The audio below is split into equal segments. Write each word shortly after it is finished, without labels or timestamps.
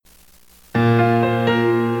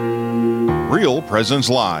Real Presence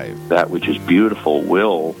Live. That which is beautiful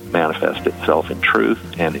will manifest itself in truth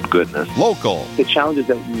and in goodness. Local. The challenges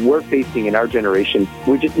that we're facing in our generation,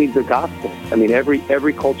 we just need the gospel. I mean, every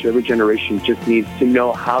culture, every generation just needs to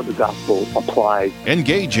know how the gospel applies.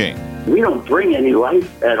 Engaging. We don't bring any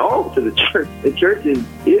life at all to the church. The church is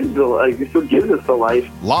the life. It's what gives us the life.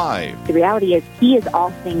 Live. The reality is He is all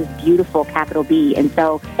things beautiful, capital B. And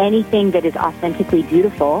so anything that is authentically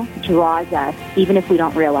beautiful draws us, even if we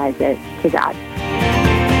don't realize it, to God.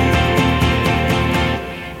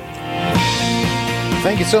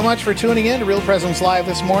 Thank you so much for tuning in to Real Presence Live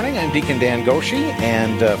this morning. I'm Deacon Dan Goshi,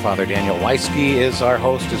 and Father Daniel Weisky is our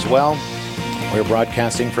host as well. We're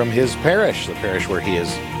broadcasting from his parish, the parish where he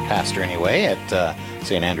is pastor anyway, at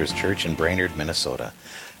St. Andrew's Church in Brainerd, Minnesota.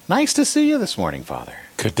 Nice to see you this morning, Father.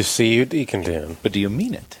 Good to see you, Deacon Dan. But do you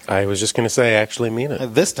mean it? I was just going to say I actually mean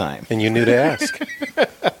it. This time. And you knew to ask.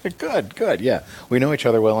 Good, yeah. We know each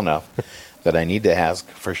other well enough that I need to ask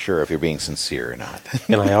for sure if you're being sincere or not.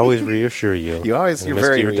 And I always reassure you. You're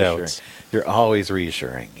very reassuring. Doubts. You're always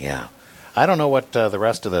reassuring, yeah. I don't know what the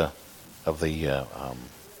rest of the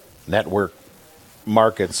network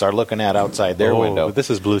markets are looking at outside their window. But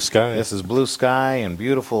this is blue sky. This is blue sky and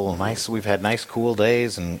beautiful, nice. We've had nice, cool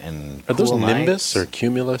days and are those cool nimbus nights. Or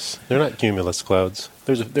cumulus? They're not cumulus clouds.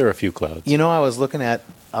 There are a few clouds. You know, I was looking at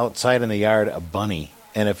outside in the yard a bunny,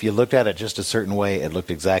 and if you looked at it just a certain way, it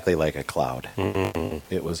looked exactly like a cloud.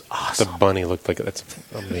 Mm-hmm. It was awesome. The bunny looked like that's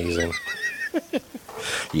amazing.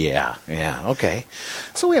 Yeah, okay.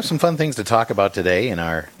 So we have some fun things to talk about today in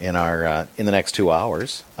the next 2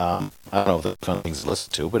 hours. I don't know if they're fun things to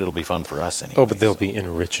listen to, but it'll be fun for us anyway. Oh, but they'll be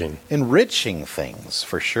enriching. Enriching things,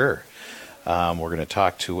 for sure. We're going to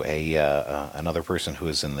talk to another person who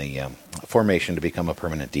is in the formation to become a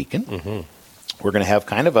permanent deacon. Mm-hmm. We're going to have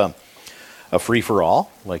kind of a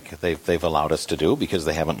free-for-all, like they've allowed us to do, because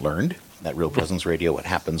they haven't learned at Real Presence Radio what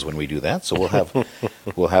happens when we do that. So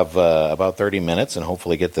we'll have about 30 minutes and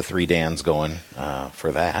hopefully get the 3 Dans going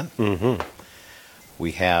for that. Mm-hmm.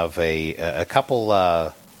 We have a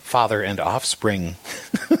couple father and offspring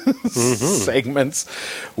segments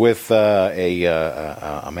with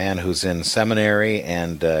a man who's in seminary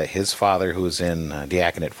and his father who's in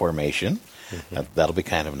diaconate formation. Mm-hmm. That'll be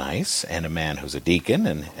kind of nice. And a man who's a deacon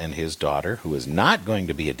and his daughter who is not going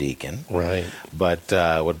to be a deacon. Right. But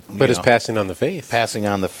is passing on the faith. Passing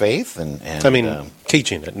on the faith. And I mean,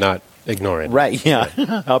 teaching it, not ignoring it. Right, yeah.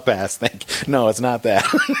 Right. I'll pass, thank you. No, it's not that.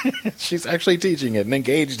 She's actually teaching it and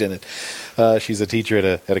engaged in it. She's a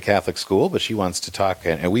teacher at a Catholic school, but she wants to talk,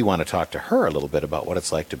 and we want to talk to her a little bit about what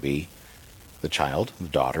it's like to be the child, the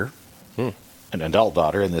daughter, an adult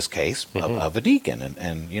daughter in this case, of a deacon,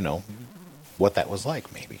 and you know, what that was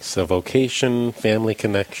like, maybe. So vocation, family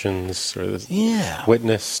connections, or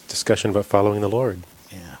witness, discussion about following the Lord.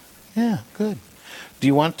 Yeah, good. Do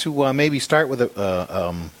you want to maybe start with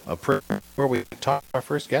a prayer where we talk to our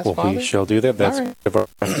first guest, Well, Father? we shall do that. That's right. part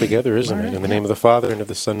of our together, isn't All it? right, In the name of the Father, and of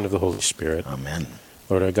the Son, and of the Holy Spirit. Amen.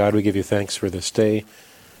 Lord our God, we give you thanks for this day.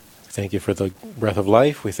 Thank you for the breath of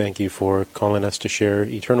life. We thank you for calling us to share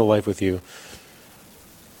eternal life with you,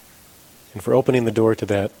 and for opening the door to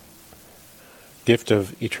that gift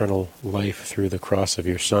of eternal life through the cross of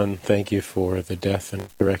your Son. Thank you for the death and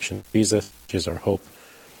resurrection of Jesus, which is our hope.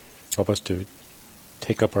 Help us to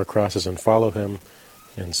take up our crosses and follow him,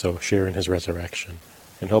 and so share in his resurrection.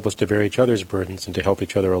 And help us to bear each other's burdens and to help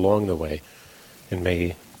each other along the way. And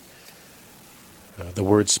may the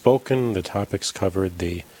words spoken, the topics covered,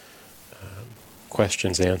 the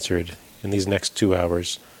questions answered in these next 2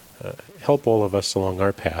 hours help all of us along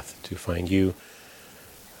our path to find you,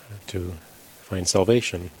 to find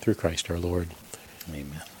salvation through Christ our Lord.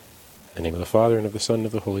 Amen. In the name of the Father, and of the Son, and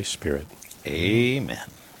of the Holy Spirit. Amen.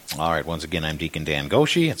 All right, once again, I'm Deacon Dan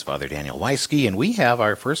Goshi. It's Father Daniel Weisky, and we have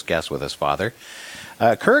our first guest with us, Father.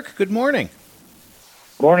 Kirk, good morning.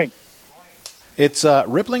 Morning. It's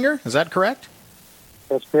Ripplinger, is that correct?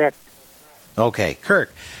 That's correct. Okay,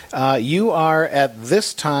 Kirk, you are at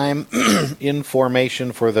this time in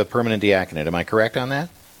formation for the permanent diaconate. Am I correct on that?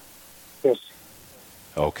 Yes.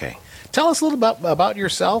 Okay. Tell us a little about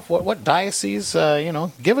yourself. What diocese?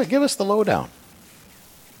 Give us the lowdown.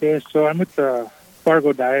 Okay, so I'm with the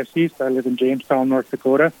Fargo Diocese. I live in Jamestown, North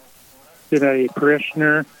Dakota. Been a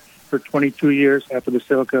parishioner for 22 years at the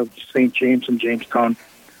Basilica of St. James in Jamestown.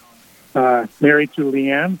 Married to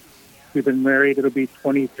Leanne. We've been married, it'll be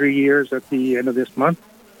 23 years at the end of this month.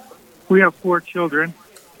 We have 4 children.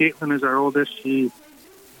 Caitlin is our oldest. She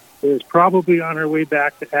is probably on her way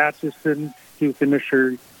back to Atchison to finish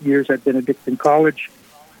her years at Benedictine College,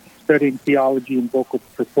 studying theology and vocal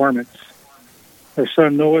performance. Our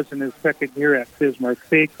son Noah's in his second year at Bismarck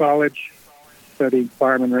State College. studying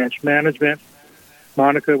farm and ranch management.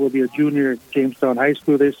 Monica will be a junior at Jamestown High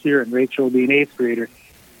School this year, and Rachel will be an 8th grader.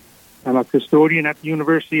 I'm a custodian at the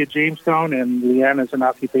University of Jamestown, and Leanne is an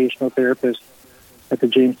occupational therapist at the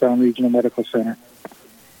Jamestown Regional Medical Center.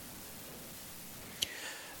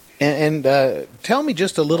 And tell me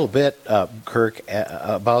just a little bit, Kirk,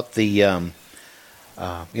 about the, in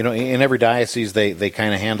every diocese they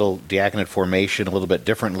kind of handle diaconate formation a little bit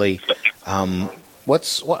differently. What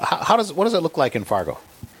does it look like in Fargo?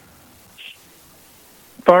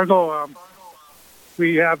 Fargo,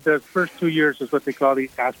 we have the first 2 years is what they call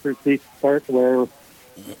the asperity part, where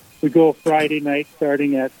we go Friday night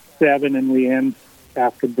starting at 7 and we end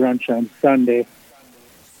after brunch on Sunday.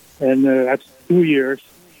 And that's 2 years.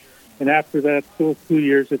 And after that, those 2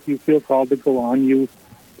 years, if you feel called to go on, you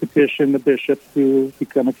petition the bishop to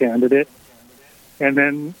become a candidate. And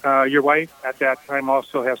then your wife at that time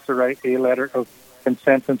also has to write a letter of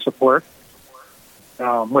consent and support.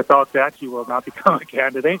 Without that, you will not become a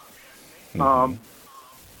candidate. And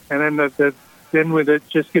then it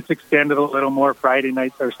just gets extended a little more. Friday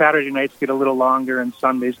nights or Saturday nights get a little longer, and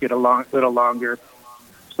Sundays get little longer,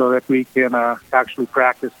 so that we can actually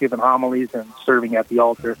practice giving homilies and serving at the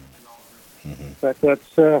altar. But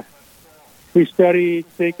that's we study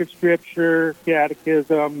sacred scripture,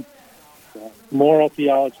 catechism, moral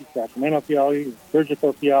theology, sacramental theology,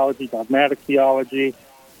 liturgical theology, dogmatic theology,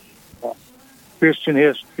 Christian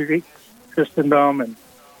history, Christendom, and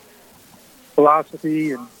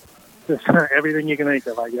philosophy, and just everything you can think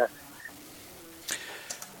of, I guess.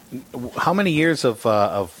 How many years of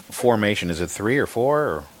formation? Is it 3 or 4,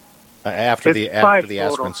 or after It's the five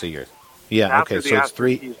aspirancy years? Yeah. After Okay. the So it's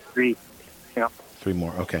 3. aspirancy is 3. Yeah. 3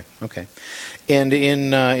 more. Okay. And in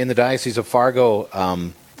the Diocese of Fargo,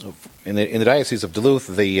 in the Diocese of Duluth,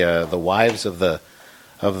 the wives of the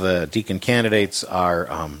deacon candidates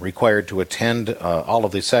are required to attend all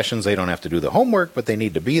of these sessions. They don't have to do the homework, but they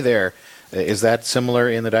need to be there. Is that similar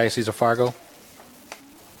in the Diocese of Fargo?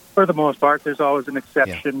 For the most part, there's always an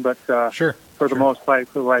exception, but Sure. for the most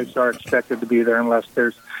part, the wives are expected to be there unless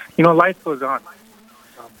there's, life goes on.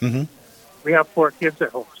 We have 4 kids at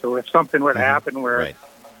home, so if something were to happen where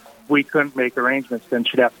we couldn't make arrangements, then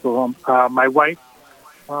she'd have to go home. My wife,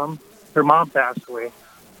 her mom passed away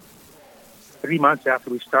 3 months after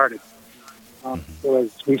we started.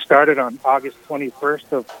 We started on August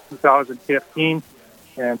 21st of 2015,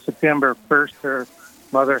 and September 1st, her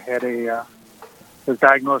mother was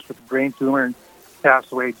diagnosed with a brain tumor and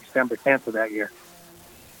passed away December 10th of that year.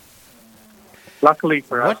 Luckily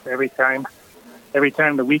for us, every time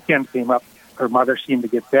the weekend came up, her mother seemed to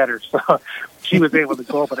get better, so she was able to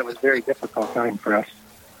go, but it was a very difficult time for us.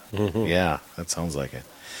 Yeah, that sounds like it.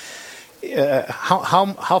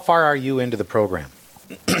 How far are you into the program?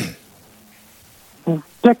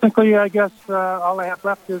 Technically, I guess all I have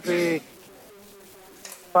left is a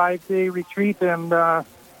 5-day retreat and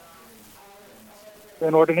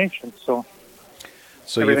ordination. So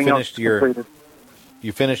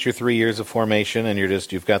you finished your 3 years of formation, and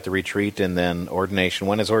you've got the retreat and then ordination.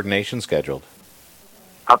 When is ordination scheduled?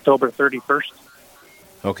 October 31st.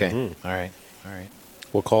 Okay. All right.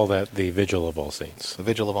 We'll call that the Vigil of All Saints. The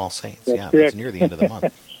Vigil of All Saints. That's That's correct. near the end of the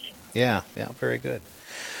month. Yeah, very good.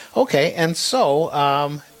 Okay, and so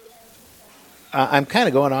I'm kind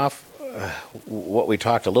of going off what we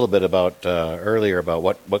talked a little bit about earlier about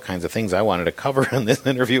what kinds of things I wanted to cover in this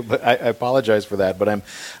interview, but I apologize for that. But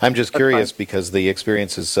I'm just curious because the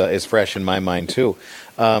experience is fresh in my mind too.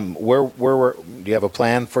 Do you have a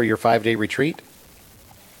plan for your 5-day retreat?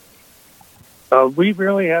 We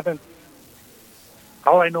really haven't.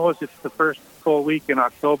 All I know is it's the first full week in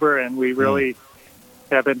October, and we really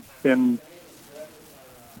haven't been.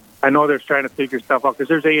 I know they're trying to figure stuff out because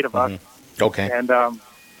there's 8 of us. Okay. And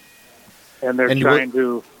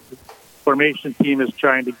they're formation team is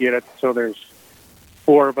trying to get it so there's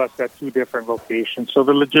 4 of us at 2 different locations. So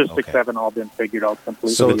the logistics haven't all been figured out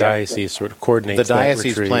completely. So the diocese sort of coordinates the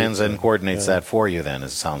diocese that retreat. plans and coordinates that for you. Then it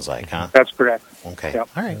sounds like, huh? That's correct. Okay. Yep.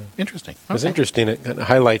 All right. Interesting. It was interesting. It kind of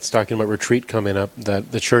highlights, talking about retreat coming up,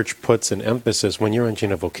 that the church puts an emphasis when you're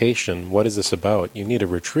entering a vocation. What is this about? You need a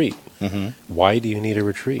retreat. Why do you need a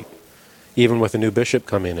retreat? Even with a new bishop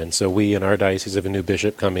coming in. So we in our diocese have a new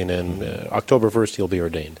bishop coming in. October 1st he'll be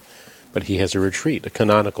ordained. But he has a retreat,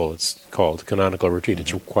 it's called canonical retreat.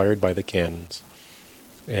 It's required by the canons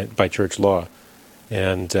and by church law.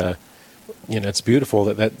 And, it's beautiful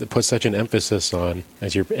that puts such an emphasis on,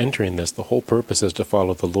 as you're entering this, the whole purpose is to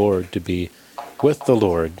follow the Lord, to be with the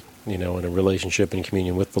Lord, in a relationship and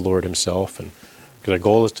communion with the Lord himself. And because our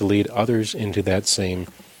goal is to lead others into that same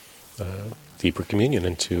deeper communion,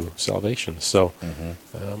 into salvation. So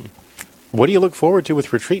What do you look forward to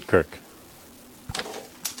with retreat, Kirk?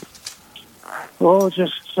 Well,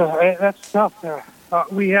 just that's tough.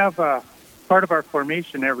 We have part of our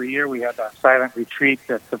formation every year. We have a silent retreat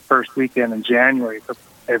that's the first weekend in January for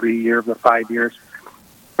every year of the 5 years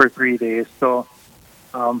for 3 days. So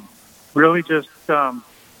really just, I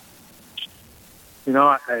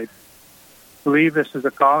believe this is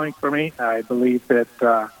a calling for me. I believe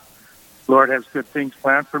that Lord has good things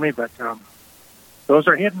planned for me, but those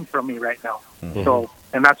are hidden from me right now. Mm-hmm. So,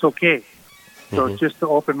 and that's okay. So it's just to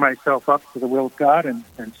open myself up to the will of God and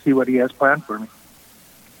see what He has planned for me.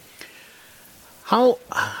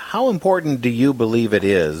 How important do you believe it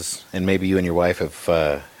is, and maybe you and your wife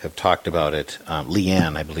have talked about it,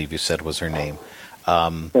 Leanne, I believe you said was her name.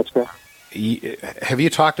 That's correct. Have you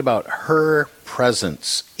talked about her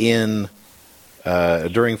presence in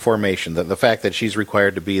during formation, the fact that she's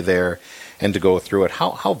required to be there and to go through it?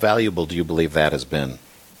 How valuable do you believe that has been?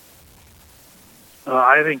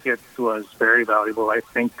 I think it was very valuable. I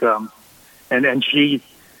think, and she,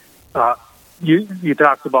 you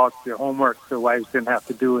talked about the homework the wives didn't have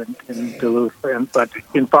to do in Duluth, but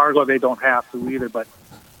in Fargo they don't have to either. But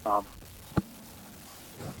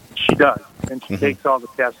she does, and she takes all the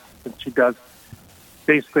tests, and she does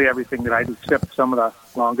basically everything that I do, except some of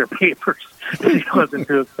the longer papers. She wasn't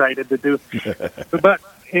too excited to do, but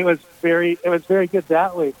it was very good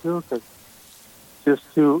that way too, because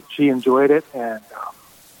she enjoyed it, and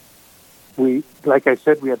we, like I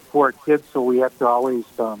said, we had 4 kids, so we had to always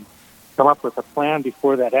come up with a plan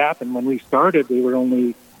before that happened. When we started, they were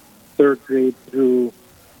only 3rd grade through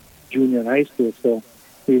junior and high school, so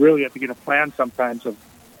we really had to get a plan sometimes of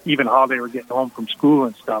even how they were getting home from school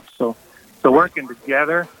and stuff. So working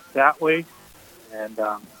together that way, and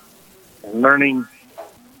learning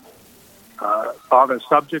all the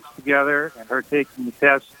subjects together, and her taking the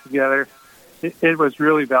tests together, it was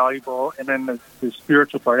really valuable. And then the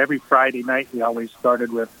spiritual part, every Friday night we always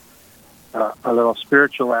started with a little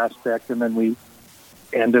spiritual aspect, and then we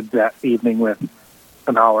ended that evening with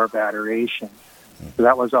an hour of adoration. So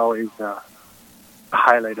that was always a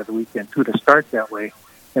highlight of the weekend too, to start that way.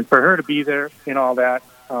 And for her to be there in all that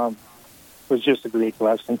was just a great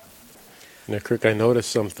blessing. Now, Kirk, I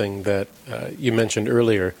noticed something that you mentioned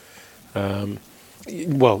earlier.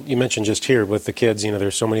 Well, you mentioned just here with the kids,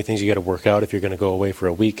 there's so many things you got to work out if you're going to go away for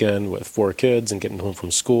a weekend with 4 kids and getting home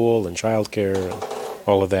from school and childcare and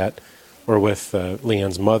all of that, or with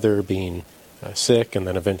Leanne's mother being sick and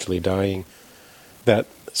then eventually dying, that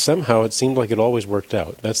somehow it seemed like it always worked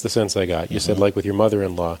out. That's the sense I got. You said, like with your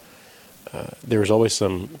mother-in-law, there was always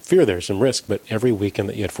some fear there, some risk, but every weekend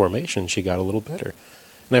that you had formation, she got a little better.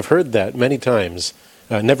 And I've heard that many times,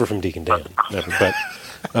 never from Deacon Dan, never, but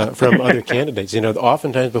from other candidates.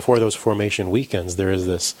 Oftentimes before those formation weekends, there is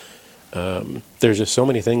this, there's just so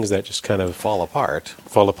many things that just kind of fall apart,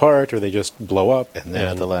 or they just blow up. And then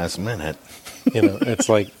at the last minute. It's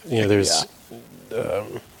like, there's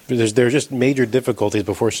just major difficulties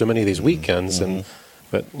before so many of these weekends. Mm-hmm.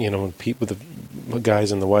 But when the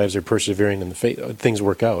guys and the wives are persevering in the faith, things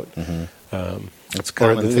work out. It's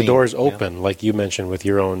or the doors open, like you mentioned with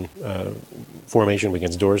your own formation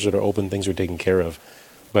weekends. Doors that are open, things are taken care of.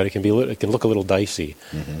 But it can look a little dicey.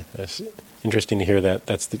 It's interesting to hear that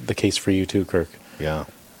that's the case for you too, Kirk. Yeah.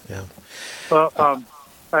 Well,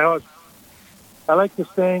 I like the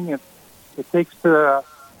saying, it takes the.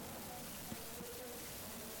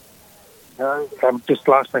 I've just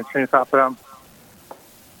lost my train of thought, but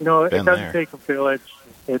it doesn't take a village.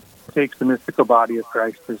 It takes the mystical body of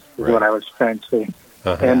Christ, is what I was trying to say.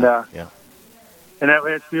 And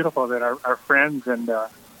it's beautiful that our friends and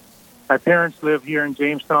my parents live here in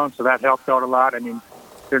Jamestown, so that helped out a lot. I mean,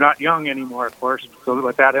 they're not young anymore, of course,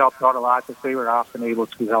 but that helped out a lot, that they were often able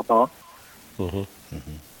to help out. So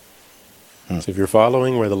if you're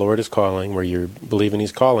following where the Lord is calling, where you're believing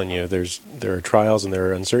He's calling you, there are trials and there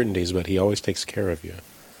are uncertainties, but He always takes care of you.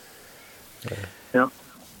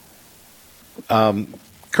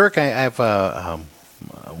 Kirk, I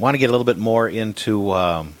want to get a little bit more into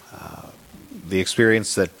the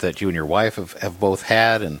experience that you and your wife have both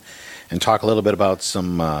had, and talk a little bit about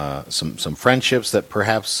some friendships that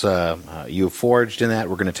perhaps you've forged in that.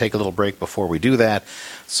 We're going to take a little break before we do that,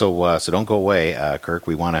 so don't go away, Kirk.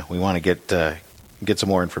 We want to get some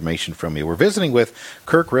more information from you. We're visiting with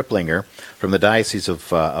Kirk Ripplinger from the Diocese of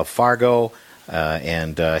Fargo.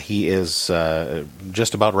 And he is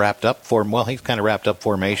just about wrapped up he's kind of wrapped up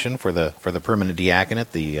formation for the permanent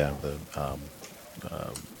diaconate. The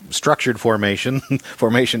structured formation.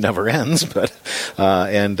 Formation never ends, but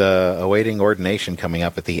and awaiting ordination coming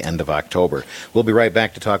up at the end of October. We'll be right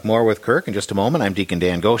back to talk more with Kirk in just a moment. I'm Deacon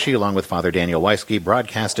Dan Goshi, along with Father Daniel Weisky,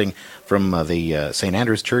 broadcasting from the St.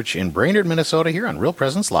 Andrew's Church in Brainerd, Minnesota, here on Real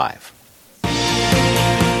Presence Live.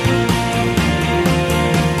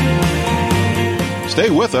 Stay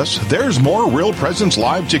with us. There's more Real Presence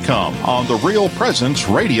Live to come on the Real Presence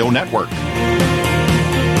Radio Network.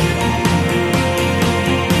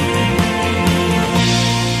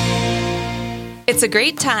 It's a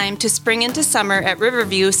great time to spring into summer at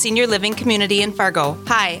Riverview Senior Living Community in Fargo.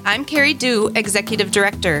 Hi, I'm Carrie Dew, Executive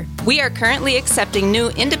Director. We are currently accepting new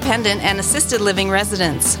independent and assisted living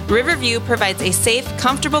residents. Riverview provides a safe,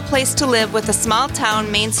 comfortable place to live with a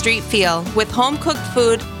small-town Main Street feel, with home-cooked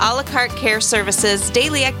food, a la carte care services,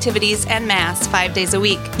 daily activities, and Mass 5 days a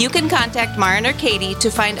week. You can contact Maren or Katie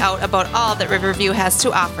to find out about all that Riverview has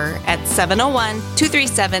to offer at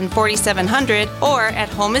 701-237-4700 or at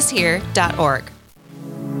homeishere.org.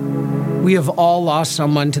 We have all lost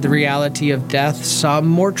someone to the reality of death, some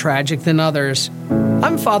more tragic than others.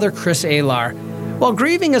 I'm Father Chris Alar. While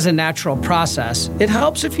grieving is a natural process, it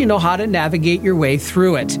helps if you know how to navigate your way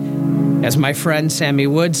through it. As my friend Sammy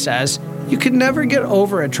Wood says, you can never get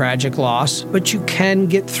over a tragic loss, but you can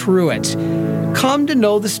get through it. Come to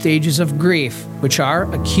know the stages of grief, which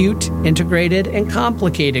are acute, integrated, and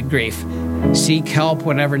complicated grief. Seek help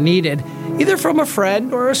whenever needed, either from a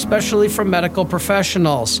friend or especially from medical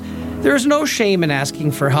professionals. There is no shame in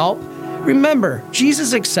asking for help. Remember,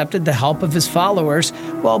 Jesus accepted the help of his followers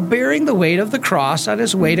while bearing the weight of the cross on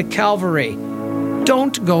his way to Calvary.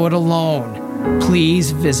 Don't go it alone. Please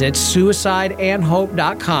visit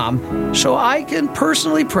suicideandhope.com so I can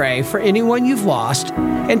personally pray for anyone you've lost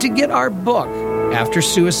and to get our book, After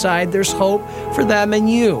Suicide, There's Hope for Them and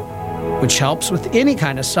You, which helps with any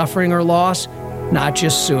kind of suffering or loss, not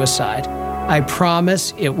just suicide. I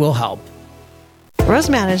promise it will help.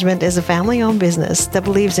 Rose Management is a family-owned business that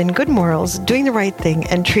believes in good morals, doing the right thing,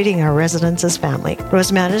 and treating our residents as family.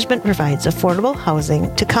 Rose Management provides affordable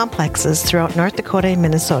housing to complexes throughout North Dakota and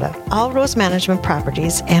Minnesota. All Rose Management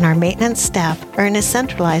properties and our maintenance staff are in a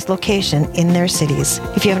centralized location in their cities.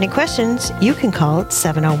 If you have any questions, you can call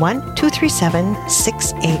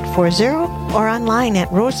 701-237-6840 or online at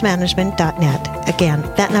rosemanagement.net. Again,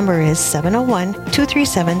 that number is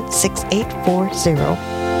 701-237-6840.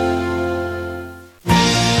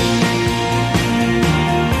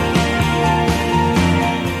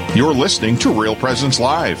 You're listening to Real Presence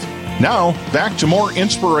Live. Now, back to more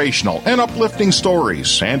inspirational and uplifting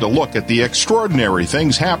stories and a look at the extraordinary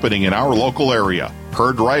things happening in our local area.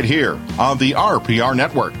 Heard right here on the RPR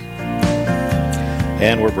Network.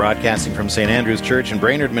 And we're broadcasting from St. Andrew's Church in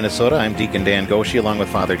Brainerd, Minnesota. I'm Deacon Dan Goshi, along with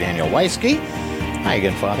Father Daniel Weisky. Hi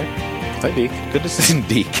again, Father. Hi, Deek. Good to see you,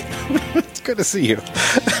 Deek. It's good to see you.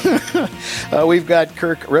 We've got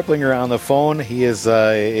Kirk Ripplinger on the phone. He is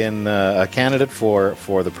a candidate for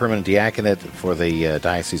the permanent diaconate for the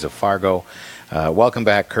Diocese of Fargo. Welcome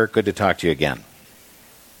back, Kirk. Good to talk to you again.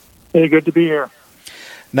 Hey, good to be here.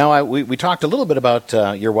 Now, we talked a little bit about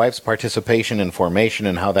your wife's participation in formation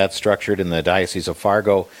and how that's structured in the Diocese of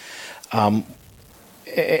Fargo. And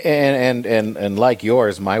like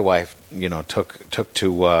yours, my wife, took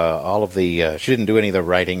to all of the. She didn't do any of the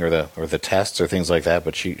writing or the tests or things like that,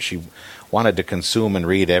 but she wanted to consume and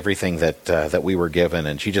read everything that we were given,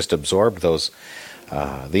 and she just absorbed those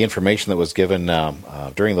the information that was given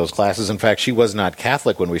during those classes. In fact, she was not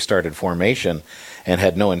Catholic when we started formation, and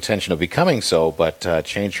had no intention of becoming so, but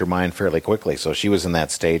changed her mind fairly quickly. So she was in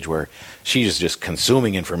that stage where she was just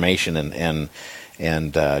consuming information and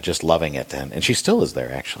just loving it, and she still is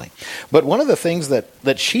there, actually. But one of the things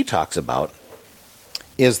that she talks about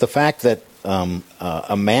is the fact that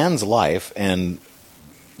a man's life, and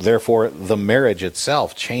therefore the marriage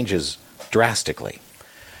itself, changes drastically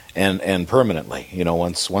and permanently,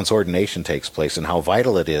 once ordination takes place, and how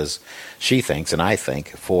vital it is, she thinks, and I think,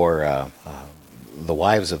 for the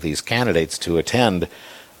wives of these candidates to attend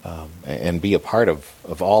and be a part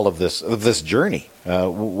of all of this journey.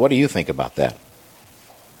 What do you think about that?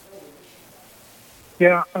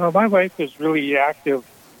 Yeah, my wife is really active.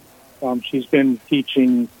 She's been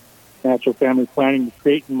teaching natural family planning, the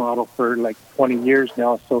Creighton model, for like 20 years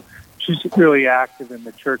now, so she's really active in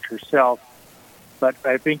the church herself. But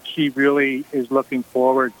I think she really is looking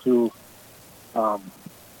forward to, for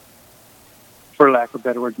lack of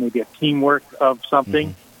better words, maybe a teamwork of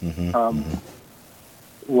something,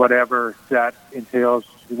 whatever that entails,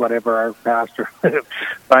 whatever our pastor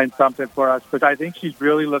finds something for us. But I think she's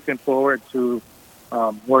really looking forward to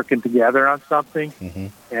working together on something,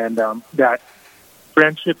 and that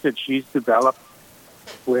friendship that she's developed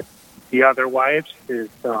with the other wives is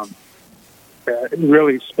a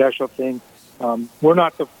really special thing. We're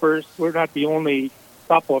not the only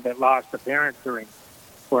couple that lost a parent during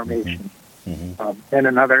formation. And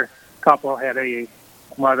another couple had a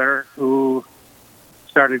mother who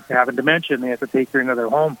started having dementia, and they had to take her into their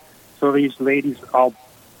home. So these ladies all,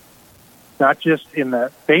 not just in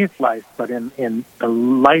the faith life, but in the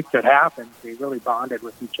life that happened, they really bonded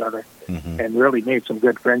with each other and really made some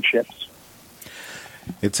good friendships.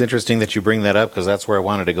 It's interesting that you bring that up, because that's where I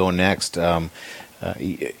wanted to go next.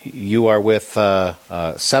 You are with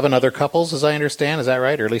 7 other couples, as I understand. Is that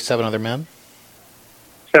right? Or at least 7 other men?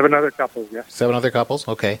 7 other couples, yes. 7 other couples?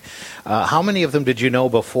 Okay. How many of them did you know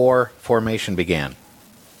before formation began?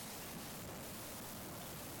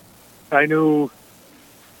 I knew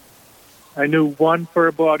one for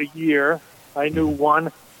about a year. I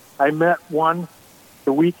met one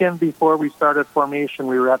the weekend before we started formation.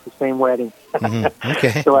 We were at the same wedding.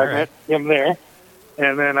 Okay. So I met him there.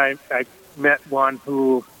 And then I met one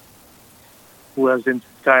who was in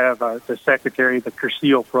kind of the secretary of the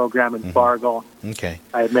Cursillo program in Fargo. Okay.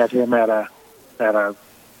 I met him at a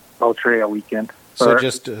boat trail weekend. So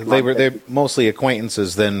they're mostly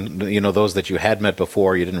acquaintances then, those that you had met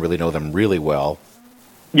before, you didn't really know them really well.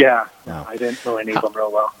 Yeah, no, I didn't know any of them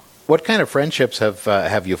real well. What kind of friendships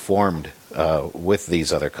have you formed with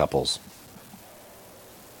these other couples?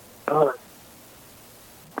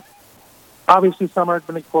 Obviously, some are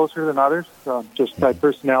going to be closer than others, just by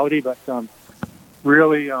personality, but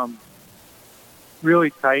really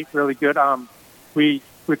tight, really good.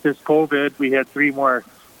 With this COVID, we had 3 more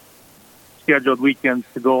scheduled weekends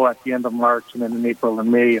to go at the end of March, and then in April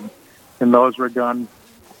and May, and those were done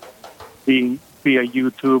via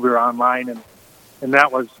YouTube or online, and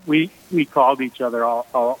that was we called each other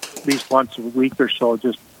all at least once a week or so,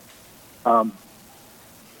 just trying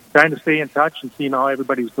to stay in touch and seeing how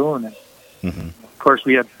everybody's doing it. Of course,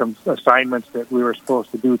 we had some assignments that we were supposed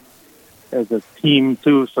to do as a team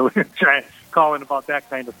too, so we were calling about that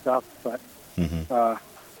kind of stuff. But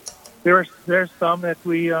there's some that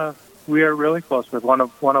we are really close with. One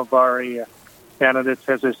of our candidates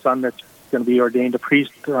has his son that's going to be ordained a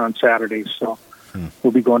priest on Saturday, so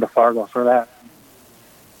we'll be going to Fargo for that.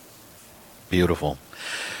 Beautiful.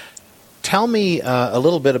 Tell me a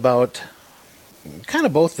little bit about kind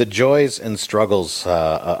of both the joys and struggles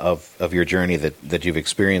of your journey that you've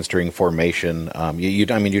experienced during formation.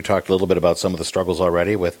 You talked a little bit about some of the struggles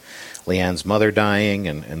already with Leanne's mother dying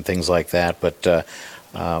and things like that, but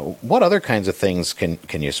what other kinds of things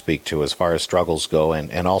can you speak to as far as struggles go,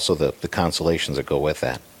 and also the consolations that go with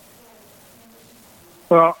that?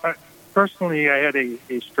 Well, personally, I had a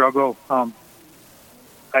struggle.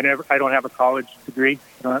 I don't have a college degree.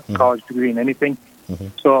 I don't have a college degree in anything.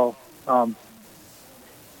 So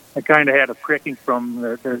I kind of had a pricking from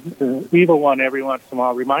the evil one every once in a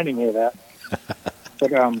while, reminding me of that.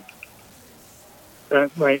 But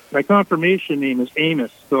my confirmation name is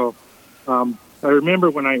Amos. So I remember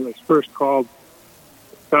when I was first called,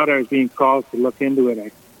 thought I was being called to look into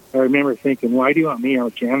it. I remember thinking, why do you want me? I'm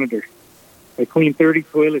a janitor. I clean 30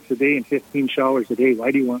 toilets a day and 15 showers a day.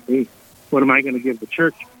 Why do you want me? What am I going to give the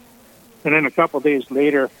church? And then a couple of days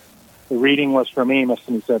later, the reading was from Amos,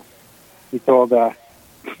 and he told the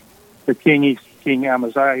King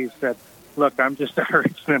Amaziah, he said, look, I'm just a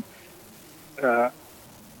herdsman, a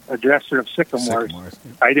dresser of sycamores.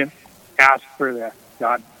 I didn't ask for that.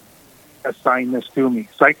 God assigned this to me.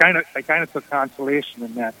 So I kind of took consolation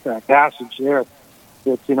in that passage there,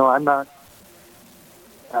 that, I'm not,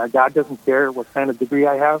 God doesn't care what kind of degree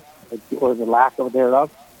I have or the lack of thereof.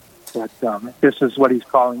 But if this is what he's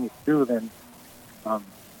calling me to do, then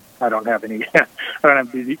I don't have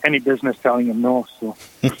any business telling him no. So,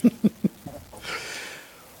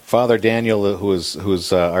 Father Daniel,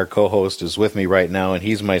 who's our co-host, is with me right now, and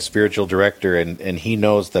he's my spiritual director, and he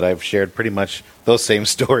knows that I've shared pretty much those same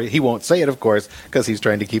stories. He won't say it, of course, because he's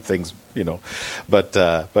trying to keep things, But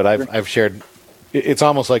I've shared. It's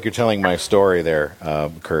almost like you're telling my story there,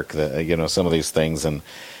 Kirk. Some of these things and.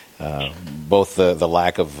 Both the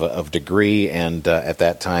lack of degree and at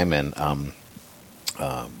that time, and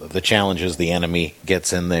the challenges the enemy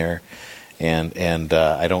gets in there, and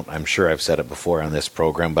I'm sure I've said it before on this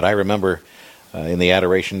program, but I remember in the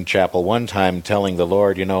Adoration Chapel one time telling the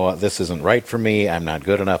Lord, this isn't right for me. I'm not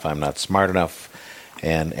good enough. I'm not smart enough,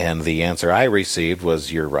 and the answer I received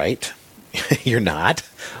was, "You're right. You're not,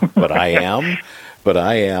 but I am." But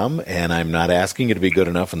I am, and I'm not asking you to be good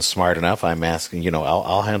enough and smart enough. I'm asking,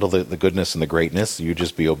 I'll handle the goodness and the greatness. You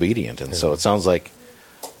just be obedient. And so it sounds like,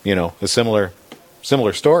 a similar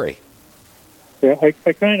story. Yeah,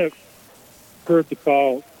 I kind of heard the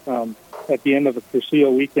call at the end of the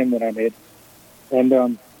Cursillo weekend that I made. And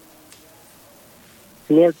the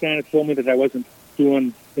Lord kind of told me that I wasn't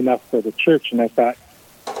doing enough for the church. And I thought,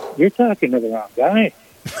 you're talking to the wrong guy.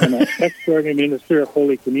 I'm an extraordinary minister of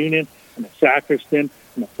Holy Communion. I'm a sacristan.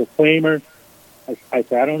 I'm a proclaimer. I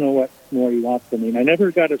said, I don't know what more you want from me. And I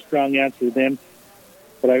never got a strong answer then.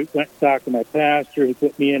 But I went and talked to my pastor. He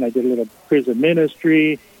put me in. I did a little prison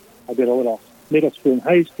ministry. I did a little middle school and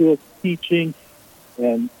high school teaching.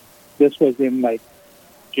 And this was in like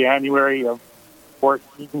January of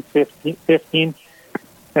 15.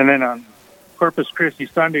 And then on Corpus Christi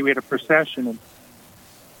Sunday, we had a procession. And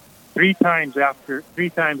three times after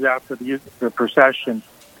the procession,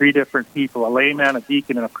 three different people, a layman, a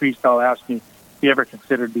deacon, and a priest, all asked me, "Have you ever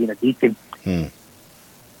considered being a deacon?" And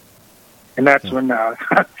that's when the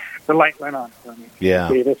light went on for me. Yeah.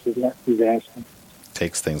 Okay, this is what he's asking.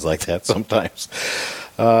 Takes things like that sometimes.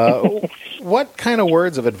 What kind of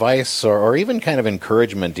words of advice or even kind of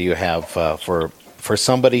encouragement do you have for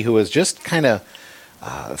somebody who is just kind of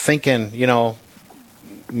thinking, you know,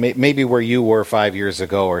 maybe where you were 5 years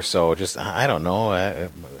ago or so, just, I don't know,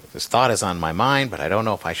 this thought is on my mind, but I don't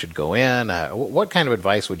know if I should go in. What kind of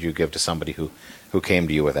advice would you give to somebody who came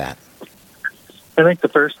to you with that? I think the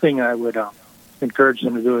first thing I would encourage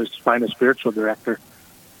them to do is find a spiritual director.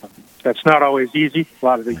 That's not always easy. A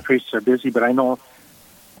lot of these priests are busy, but I know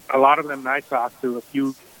a lot of them I talked to, if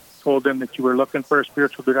you told them that you were looking for a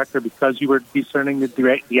spiritual director because you were discerning the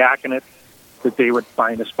diaconate, that they would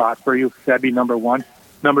find a spot for you. That'd be number one.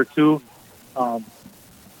 Number two,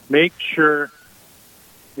 make sure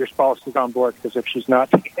your spouse is on board, because if she's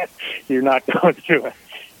not, you're not going through it.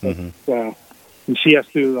 Mm-hmm. And she has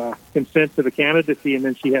to consent to the candidacy, and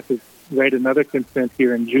then she has to write another consent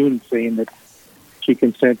here in June saying that she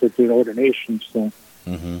consented to the ordination. So,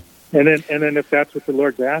 and then if that's what the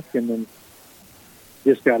Lord's asking, then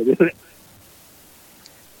you just got to do it.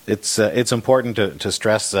 It's important to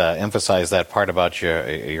stress, emphasize that part about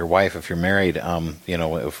your wife if you're married. You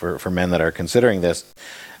know, for men that are considering this,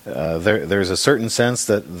 there's a certain sense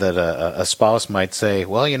that a spouse might say,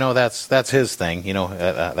 well, you know, that's his thing. You know,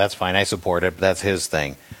 that's fine. I support it. But that's his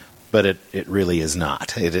thing. But it really is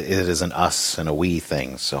not. It is an us and a we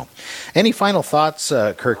thing. So, any final thoughts,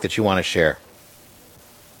 Kirk, that you want to share?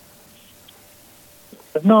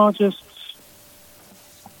 No, just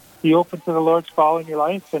be open to the Lord's call in your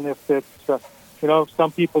life. And if it's, you know,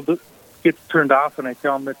 some people get turned off, and I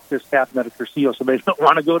tell them that this happened at a Cursillo, so they don't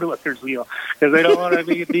want to go to a Cursillo because they don't want to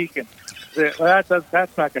be a deacon. Well,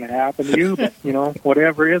 that's not going to happen to you, but, you know,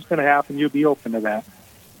 whatever is going to happen, you'll be open to that.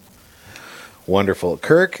 Wonderful.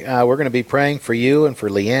 Kirk, we're going to be praying for you and for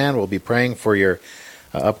Leanne. We'll be praying for your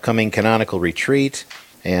upcoming canonical retreat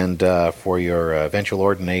and for your eventual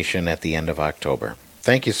ordination at the end of October.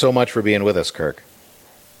 Thank you so much for being with us, Kirk.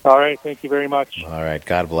 All right. Thank you very much. All right.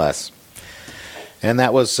 God bless. And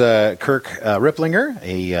that was Kirk Ripplinger,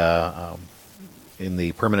 in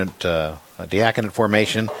the permanent diaconate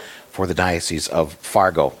formation for the Diocese of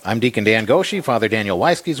Fargo. I'm Deacon Dan Goshi. Father Daniel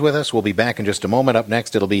Weiske's with us. We'll be back in just a moment. Up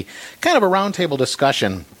next, it'll be kind of a roundtable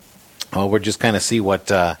discussion. We'll just kind of see what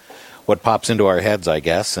pops into our heads, I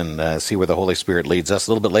guess, and see where the Holy Spirit leads us.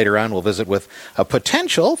 A little bit later on, we'll visit with a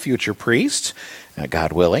potential future priest,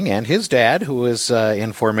 God willing, and his dad, who is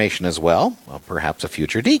in formation as well, perhaps a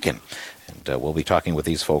future deacon. And we'll be talking with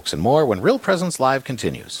these folks and more when Real Presence Live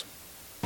continues.